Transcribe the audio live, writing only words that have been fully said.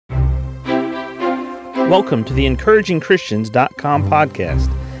Welcome to the encouragingchristians.com podcast.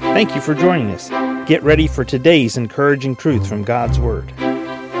 Thank you for joining us. Get ready for today's encouraging truth from God's Word.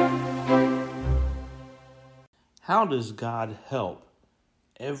 How does God help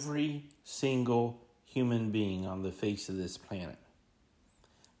every single human being on the face of this planet?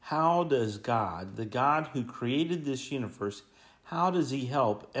 How does God, the God who created this universe, how does He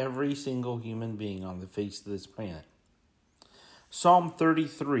help every single human being on the face of this planet? Psalm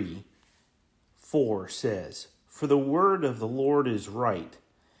 33:4 says, "For the word of the Lord is right,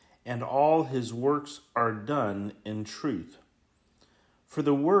 and all His works are done in truth." For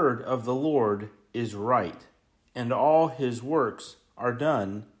the word of the Lord is right, and all His works are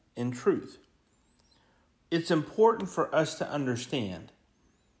done in truth. It's important for us to understand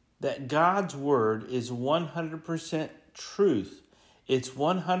that God's word is 100% truth. It's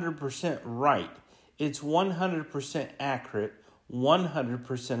 100% right. It's 100% accurate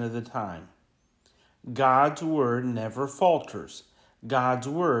 100% of the time. God's word never falters. God's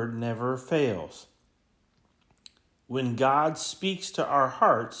word never fails. When God speaks to our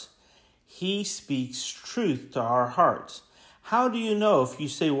hearts, He speaks truth to our hearts. How do you know if you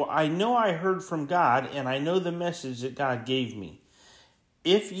say, well, I know I heard from God and I know the message that God gave me?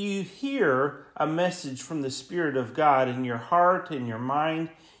 If you hear a message from the Spirit of God in your heart and your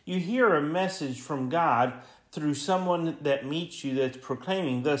mind, you hear a message from God through someone that meets you that's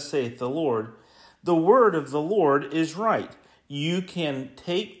proclaiming, "Thus saith the Lord," the word of the Lord is right. You can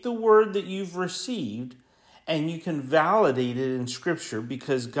take the word that you've received and you can validate it in Scripture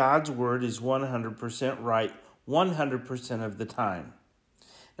because God's word is 100% right 100% of the time.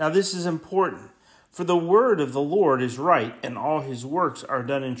 Now this is important. For the word of the Lord is right, and all His works are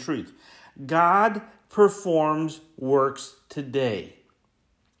done in truth. God performs works today.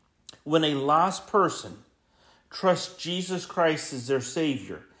 When a lost person trusts Jesus Christ as their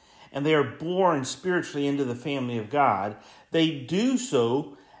Savior, and they are born spiritually into the family of God, they do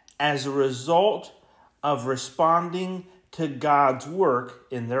so as a result of responding to God's work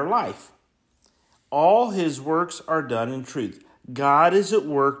in their life. All His works are done in truth. God is at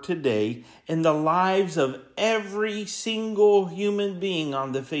work today in the lives of every single human being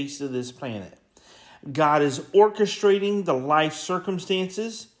on the face of this planet. God is orchestrating the life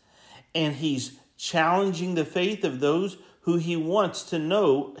circumstances, and He's challenging the faith of those who He wants to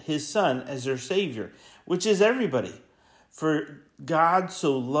know His Son as their Savior, which is everybody. For God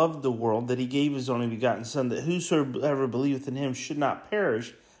so loved the world that He gave His only begotten Son, that whosoever believeth in Him should not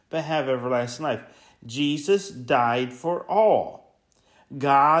perish, but have everlasting life. Jesus died for all.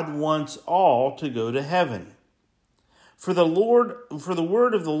 God wants all to go to heaven. For the word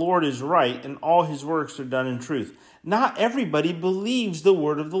of the Lord is right, and all His works are done in truth. Not everybody believes the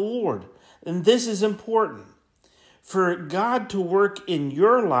word of the Lord. And this is important. For God to work in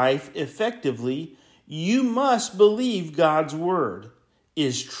your life effectively, you must believe God's word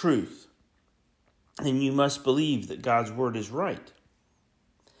is truth. And you must believe that God's word is right.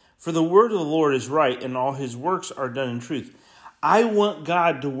 For the word of the Lord is right, and all His works are done in truth. I want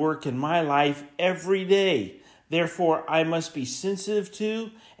God to work in my life every day. Therefore, I must be sensitive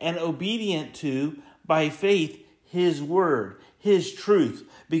to and obedient to, by faith, His word, His truth,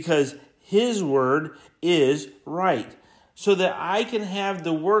 because His word is right. So that I can have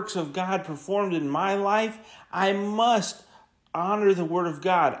the works of God performed in my life, I must honor the word of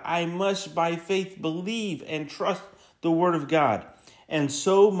God. I must, by faith, believe and trust the word of God. And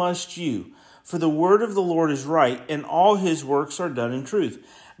so must you. For the word of the Lord is right, and all His works are done in truth.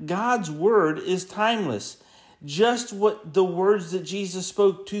 God's word is timeless. Just what the words that Jesus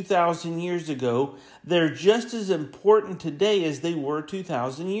spoke 2,000 years ago, they're just as important today as they were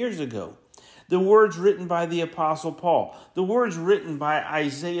 2,000 years ago. The words written by the Apostle Paul, the words written by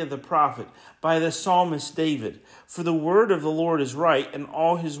Isaiah the prophet, by the psalmist David. For the word of the Lord is right, and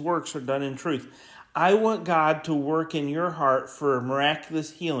all His works are done in truth. I want God to work in your heart for a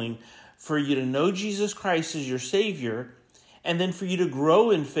miraculous healing, for you to know Jesus Christ as your Savior, and then for you to grow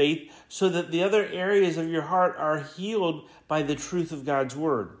in faith so that the other areas of your heart are healed by the truth of God's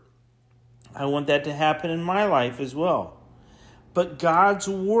word. I want that to happen in my life as well. But God's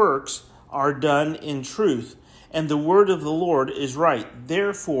works are done in truth, and the word of the Lord is right.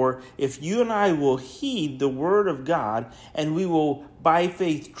 Therefore, if you and I will heed the word of God, and we will by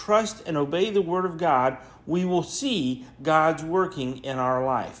faith trust and obey the word of God, we will see God's working in our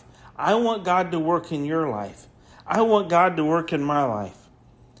life. I want God to work in your life. I want God to work in my life.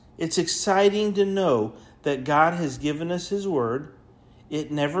 It's exciting to know that God has given us His word.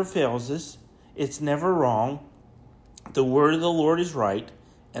 It never fails us. It's never wrong. The word of the Lord is right,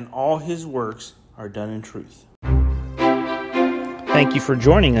 and all His works are done in truth. Thank you for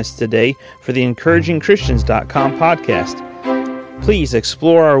joining us today for the EncouragingChristians.com podcast. Please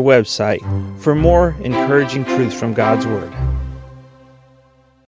explore our website for more encouraging truths from God's Word.